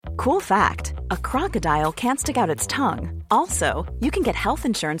Cool fact, a crocodile can't stick out its tongue. Also, you can get health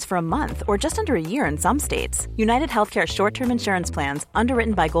insurance for a month or just under a year in some states. United Healthcare short-term insurance plans,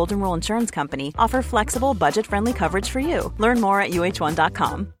 underwritten by Golden Rule Insurance Company, offer flexible, budget-friendly coverage for you. Learn more at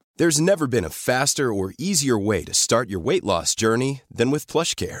uh1.com. There's never been a faster or easier way to start your weight loss journey than with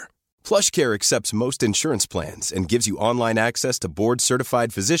PlushCare. PlushCare accepts most insurance plans and gives you online access to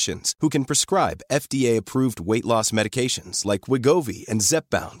board-certified physicians who can prescribe FDA-approved weight loss medications like Wegovy and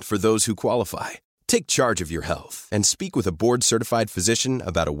Zepbound for those who qualify. Take charge of your health and speak with a board-certified physician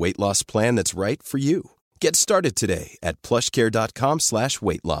about a weight loss plan that's right for you. Get started today at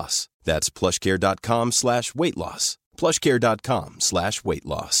plushcare.com/weight loss. That's plushcare.com/weight loss. plushcare.com/weight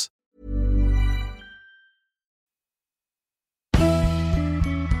loss.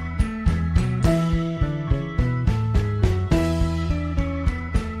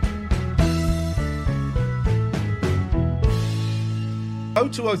 Oh,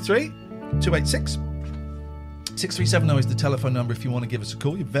 203 286 6370 is the telephone number if you want to give us a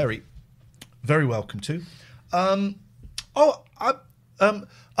call. You're very, very welcome to. Do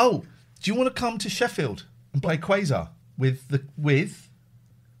you want to come to Sheffield and play Quasar with the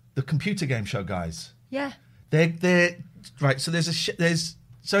computer game show guys? Yeah. They're right. So there's a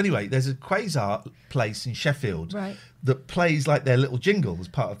Quasar place in Sheffield that plays like their little jingle as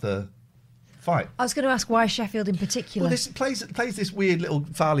part of the fight. I was going to ask why Sheffield in particular. Well, this plays this weird little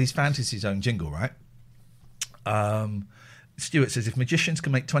Farley's Fantasy Zone jingle, right? Stuart says, if magicians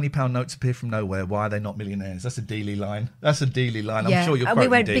can make £20 notes appear from nowhere, why are they not millionaires? That's a Dealey line. I'm sure you're and we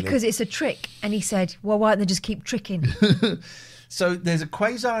went Dealey. Because it's a trick. And he said, well, why don't they just keep tricking? So there's a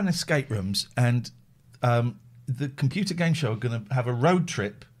Quasar and escape rooms, and the computer game show are going to have a road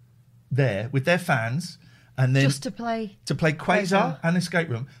trip there with their fans, and then just to play Quasar and escape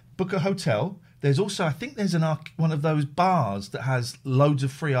room. Book a hotel. There's also, I think there's one of those bars that has loads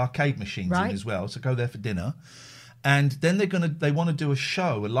of free arcade machines in as well. So go there for dinner. And then they want to do a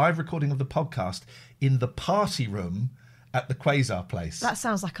live recording of the podcast in the party room at the Quasar place. That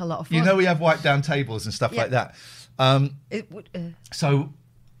sounds like a lot of fun. You know, we have wipe down tables and stuff like that. So,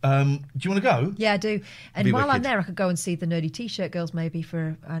 do you want to go? Yeah, I do. And while I'm there, I could go and see the Nerdy T-shirt girls maybe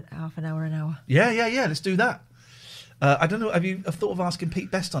for half an hour, an hour. Yeah. Let's do that. I don't know. Have you thought of asking Pete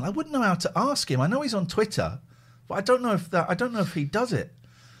Best on? I wouldn't know how to ask him. I know he's on Twitter, but I don't know if he does it.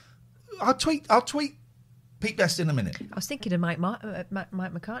 I'll tweet Pete Best in a minute. I was thinking of Mike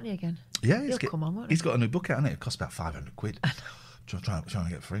McCartney again. Yeah, he'll come on, won't he? He's got a new book out, hasn't it? It costs about £500. I know. Trying to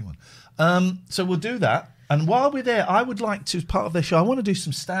get a free one. So we'll do that. And while we're there, I would like to, as part of their show, I want to do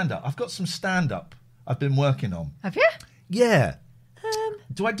some stand-up. I've got some stand-up I've been working on. Have you? Yeah.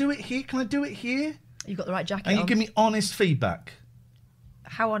 Do I do it here? Can I do it here? You've got the right jacket And on. you give me honest feedback.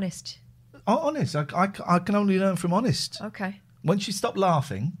 How honest? Oh, honest. I can only learn from honest. Okay. Once you stop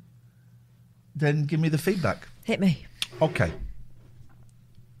laughing, then give me the feedback. Hit me. Okay.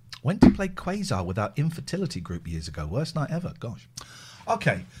 Went to play Quasar with our infertility group years ago. Worst night ever. Gosh.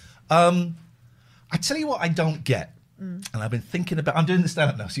 Okay. I tell you what I don't get. And I've been thinking about... I'm doing the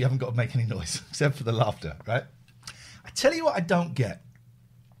stand-up now, so you haven't got to make any noise, except for the laughter, right? I tell you what I don't get.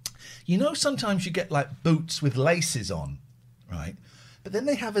 You know, sometimes you get, like, boots with laces on, right? But then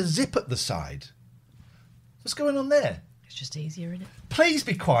they have a zip at the side. What's going on there? It's just easier, isn't it? Please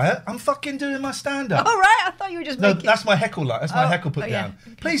be quiet. I'm fucking doing my stand-up. All right, I thought you were just making... No, that's my heckle line. That's my heckle put down.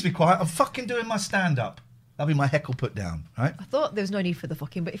 Yeah. Okay. Please be quiet. I'm fucking doing my stand-up. That'll be my heckle put down, right? I thought there was no need for the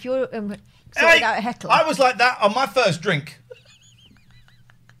fucking, but if you're sorting out a heckler... I was like that on my first drink.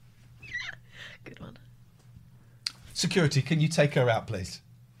 Good one. Security, can you take her out, please?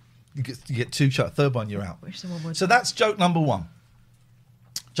 You get two shots. Third one, you're out. Wish someone would. So that's joke number one.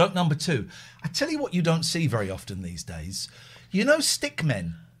 Joke number two. I tell you what you don't see very often these days. You know stick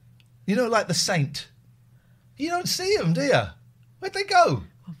men? You know, like the Saint? You don't see them, do you? Where'd they go?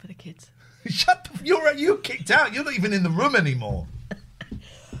 One for the kids. Shut up. You're kicked out. You're not even in the room anymore.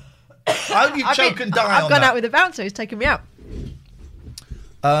 How do you choke and die on that? I've gone out with a bouncer who's taken me out.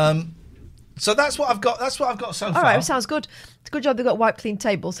 So that's what I've got. That's what I've got so far. All right, sounds good. It's a good job they've got wipe clean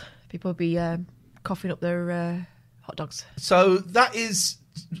tables. People will be coughing up their hot dogs. So that is...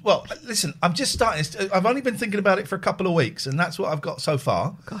 Well, listen, I'm just starting. I've only been thinking about it for a couple of weeks, and that's what I've got so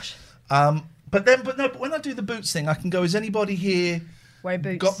far. Gosh. But when I do the boots thing, I can go, is anybody here wearing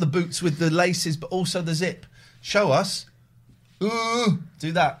boots? Got the boots with the laces, but also the zip? Show us. Ooh,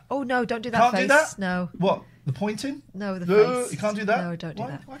 do that. Oh, no, don't do that Can't face. do that? No. What? The pointing? No, the face. You can't do that? No, don't do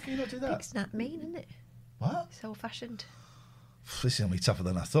that. Why can you not do that? It's not mean, isn't it? What? It's old-fashioned. This is going to be tougher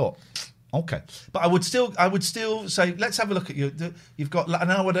than I thought. Okay, but I would still say, let's have a look at you. You've got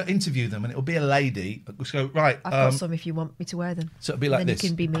an hour to interview them, and it'll be a lady. Let's go right. I've got some if you want me to wear them. So it'll be like then this. You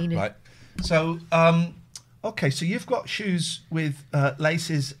can be mean. Right. So, okay, so you've got shoes with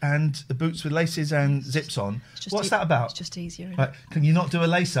laces and the boots with laces and zips on. What's that about? It's just easier. Isn't Right. it? Can you not do a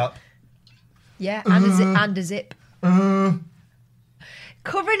lace up? Yeah, and a zip.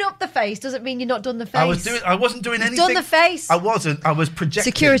 Covering up the face doesn't mean you're not done the face. I wasn't doing anything. Done the face. I wasn't. I was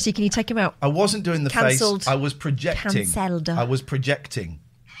projecting. Security, can you take him out? I wasn't doing the Cancelled. face. I was projecting. Cancelled. I was projecting.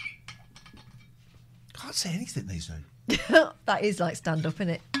 Can't say anything these days. That is like stand up, isn't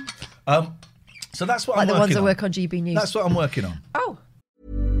it? So that's what Like I'm the working ones that on. work on GB News. That's what I'm working on. Oh.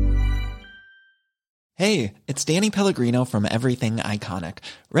 Hey, it's Danny Pellegrino from Everything Iconic.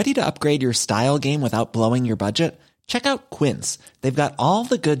 Ready to upgrade your style game without blowing your budget? Check out Quince. They've got all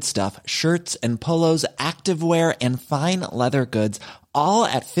the good stuff, shirts and polos, activewear, and fine leather goods, all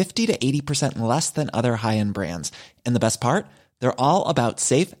at 50 to 80% less than other high-end brands. And the best part? They're all about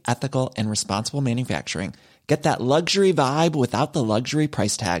safe, ethical, and responsible manufacturing. Get that luxury vibe without the luxury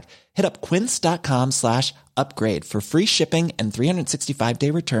price tag. Hit up quince.com/upgrade for free shipping and 365-day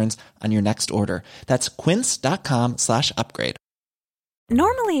returns on your next order. That's quince.com/upgrade.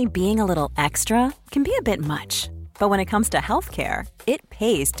 Normally, being a little extra can be a bit much. But when it comes to healthcare, it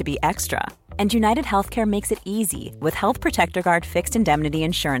pays to be extra. And United Healthcare makes it easy with Health Protector Guard fixed indemnity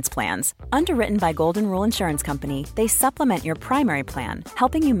insurance plans. Underwritten by Golden Rule Insurance Company, they supplement your primary plan,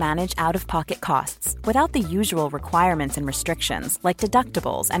 helping you manage out-of-pocket costs without the usual requirements and restrictions like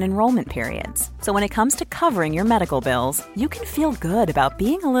deductibles and enrollment periods. So when it comes to covering your medical bills, you can feel good about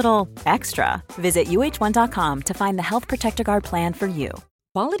being a little extra. Visit uh1.com to find the Health Protector Guard plan for you.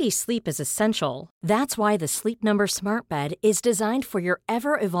 Quality sleep is essential. That's why the Sleep Number Smart Bed is designed for your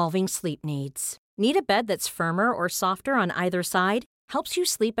ever-evolving sleep needs. Need a bed that's firmer or softer on either side? Helps you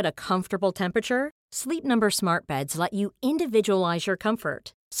sleep at a comfortable temperature? Sleep Number Smart Beds let you individualize your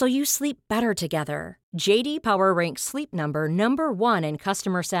comfort, so you sleep better together. J.D. Power ranks Sleep Number number 1 in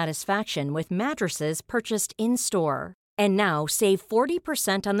customer satisfaction with mattresses purchased in-store. And now, save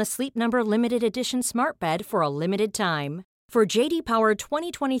 40% on the Sleep Number Limited Edition Smart Bed for a limited time. For J.D. Power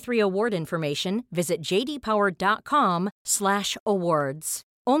 2023 award information, visit jdpower.com/awards.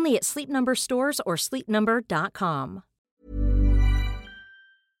 Only at Sleep Number stores or sleepnumber.com.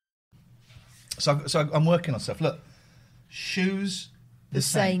 So I'm working on stuff. Look, shoes. The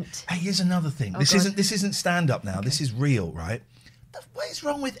Saint. Hey, here's another thing. Oh, this God. isn't stand up now. Okay. This is real, right? What is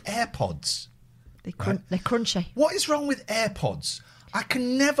wrong with AirPods? They're crunchy. What is wrong with AirPods? I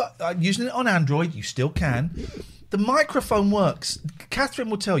can never using it on Android. You still can. The microphone works. Catherine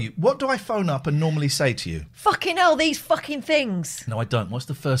will tell you. What do I phone up and normally say to you? Fucking hell, these fucking things. No, I don't. What's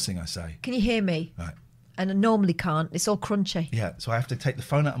the first thing I say? Can you hear me? Right. And I normally can't. It's all crunchy. Yeah. So I have to take the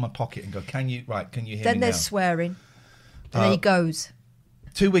phone out of my pocket and go, Can you hear Then me now? there's swearing. And then he goes.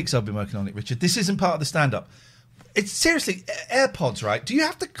 2 weeks I've been working on it, Richard. This isn't part of the stand-up. It's seriously, AirPods, right? Do you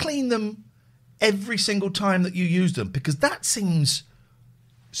have to clean them every single time that you use them? Because that seems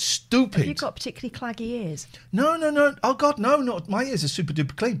stupid. Have you got particularly claggy ears? No. Oh, God, no, not my ears are super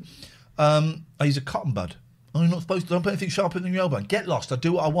duper clean. I use a cotton bud. Oh, you're not supposed to. Don't put anything sharper than your elbow. Get lost. I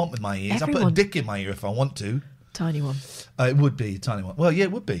do what I want with my ears. I put a Everyone- dick in my ear if I want to. Tiny one. It would be a tiny one. Well, yeah,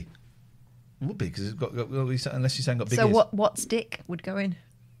 it would be. It would be because it's got unless you're saying got big So ears. what stick would go in?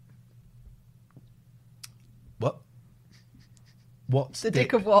 What? What's The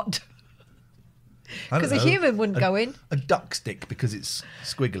dick of what? I don't Because a know. human wouldn't go in. A duck stick because it's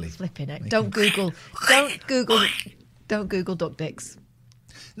squiggly. Flipping it. Don't Google duck dicks.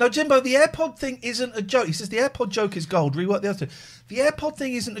 No, Jimbo, the AirPod thing isn't a joke. He says the AirPod joke is gold. Rework the other two. The AirPod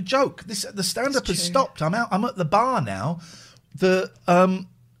thing isn't a joke. The stand-up has stopped. I'm out. I'm at the bar now. The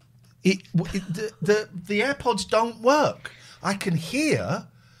AirPods don't work. I can hear,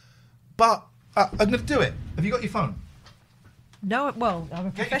 but I'm going to do it. Have you got your phone? No, well, I'm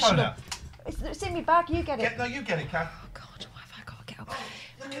a Get your professional. phone out. It's in my bag. You get it. You get it, Kath. Oh God, why have I got to get up?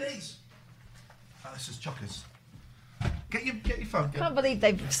 Look at these. Oh, this is chockers. Get your phone. I can't believe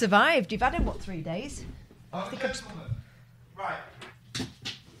they've survived. You've had them, 3 days? Right.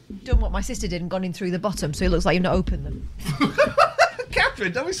 Done what my sister did and gone in through the bottom, so it looks like you've not opened them.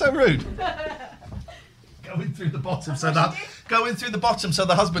 Catherine, don't be so rude. Going through the bottom so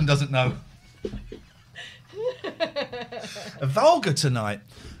the husband doesn't know. Vulgar tonight.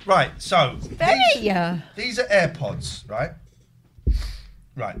 Right, so these are AirPods, right?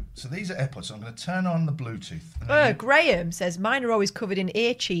 Right, so these are AirPods. So I'm going to turn on the Bluetooth. Graham says mine are always covered in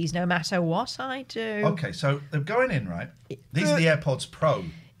ear cheese no matter what I do. Okay, so they're going in, right? These are the AirPods Pro.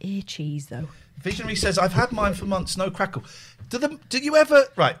 Ear cheese, though. Visionary says, I've had mine for months, no crackle. Do you ever...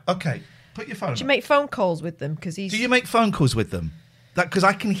 Right, okay. Put your phone Do you up. make phone calls with them? Because Do you make phone calls with them? Because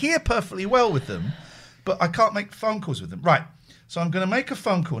I can hear perfectly well with them, but I can't make phone calls with them. Right. So I'm going to make a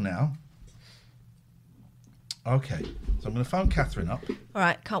phone call now. Okay. So I'm going to phone Catherine up. All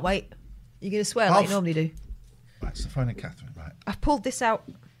right, can't wait. You're going to swear like you normally do. Right, so phoning Catherine, right. I've pulled this out.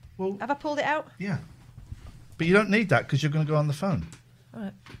 Well, Have I pulled it out? yeah. But you don't need that because you're going to go on the phone. All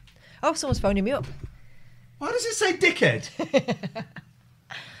right. Oh, someone's phoning me up. Why does it say dickhead?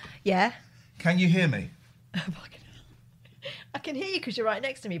 Yeah. Can you hear me? I can hear you because you're right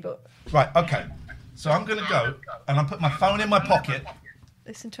next to me, but... Right, okay. So I'm going to go and I'll put my phone in my pocket.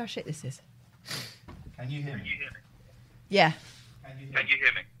 Listen to how shit this is. Can you hear me? Yeah. Can you Can you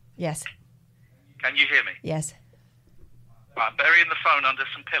hear me? Yes. Can you hear me? Yes. Right, I'm burying the phone under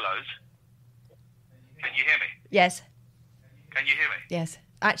some pillows. Can you hear me? Yes. Can you hear me? Yes.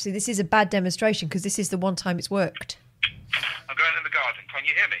 Actually, this is a bad demonstration because this is the one time it's worked. I'm going in the garden. Can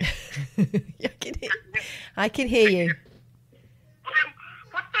you hear me? I can hear you.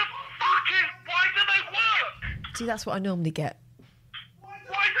 What the fuck is... Why do they work? See, that's what I normally get. Why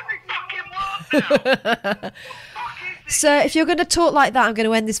do they fucking work now? Sir, if you're going to talk like that, I'm going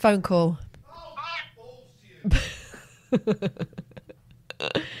to end this phone call.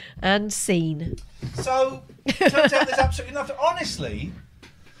 And scene. So, turns out there's absolutely nothing.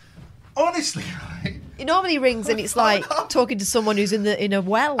 Honestly, right? It normally rings and it's like talking to someone who's in a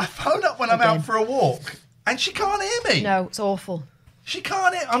well. I phone up when I'm out for a walk and she can't hear me. No, it's awful. She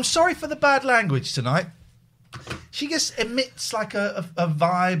can't hear. I'm sorry for the bad language tonight. She just emits like a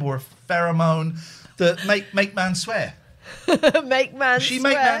vibe or a pheromone that make man swear. Make man She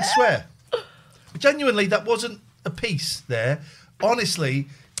swear. make man swear. Genuinely, that wasn't a piece there. Honestly,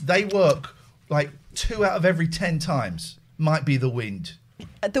 they work like 2 out of every 10 times. Might be the wind.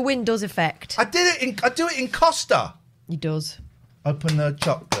 The wind does affect. I do it in Costa. He does. Open the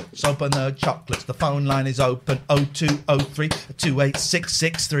chocolates, open the chocolates. The phone line is open. 0203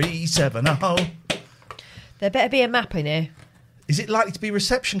 2866 370. There better be a map in here. Is it likely to be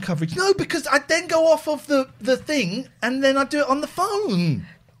reception coverage? No, because I then go off of the thing and then I do it on the phone.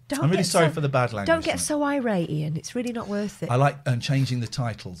 I'm really sorry for the bad language. Don't get so irate, Ian. It's really not worth it. I like changing the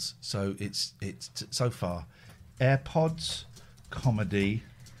titles. So it's so far AirPods, comedy,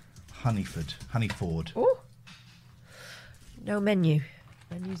 Honeyford. Ooh. No menu.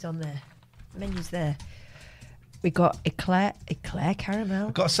 Menu's on there. Menu's there. We got eclair caramel.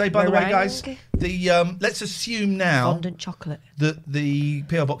 I've got to say, by the way, guys, meringue, the let's assume now fondant chocolate, that the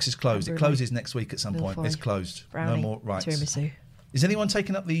PO box is closed. It Brûlée. closes next week at some point. Milfoil. It's closed. brownie, No more rights. tiramisu. Is anyone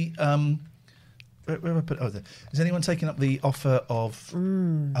taking up the where have I put it? Oh, there. Is anyone taking up the offer of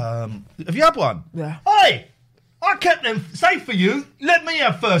have you had one? Yeah. Hey, I kept them safe for you. Let me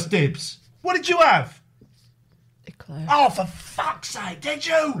have first dibs. What did you have? Eclair. Oh, for fuck's sake, did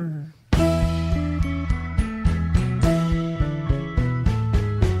you?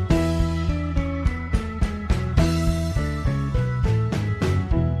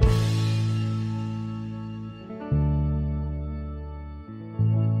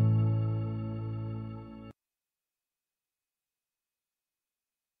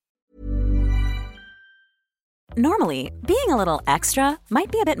 Normally, being a little extra might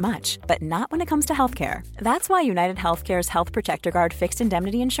be a bit much, but not when it comes to healthcare. That's why United Healthcare's Health Protector Guard fixed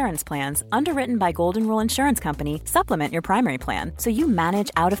indemnity insurance plans, underwritten by Golden Rule Insurance Company, supplement your primary plan so you manage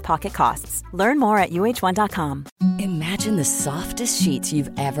out-of-pocket costs. Learn more at uh1.com. Imagine the softest sheets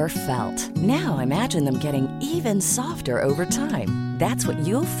you've ever felt. Now imagine them getting even softer over time. That's what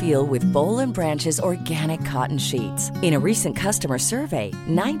you'll feel with Boll & Branch's organic cotton sheets. In a recent customer survey,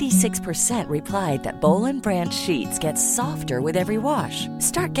 96% replied that Boll & Branch sheets get softer with every wash.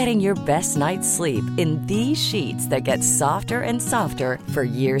 Start getting your best night's sleep in these sheets that get softer and softer for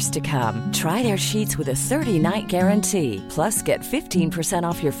years to come. Try their sheets with a 30-night guarantee. Plus, get 15%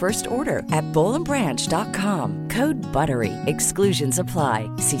 off your first order at BollandBranch.com. Code BUTTERY. Exclusions apply.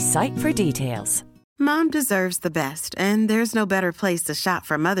 See site for details. Mom deserves the best, and there's no better place to shop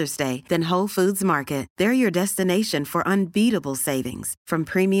for Mother's Day than Whole Foods Market. They're your destination for unbeatable savings, from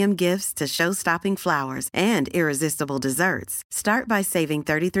premium gifts to show-stopping flowers and irresistible desserts. Start by saving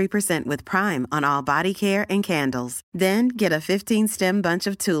 33% with Prime on all body care and candles. Then get a 15-stem bunch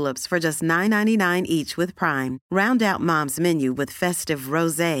of tulips for just $9.99 each with Prime. Round out Mom's menu with festive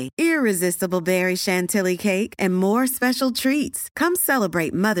rosé, irresistible berry chantilly cake, and more special treats. Come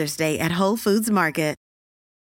celebrate Mother's Day at Whole Foods Market.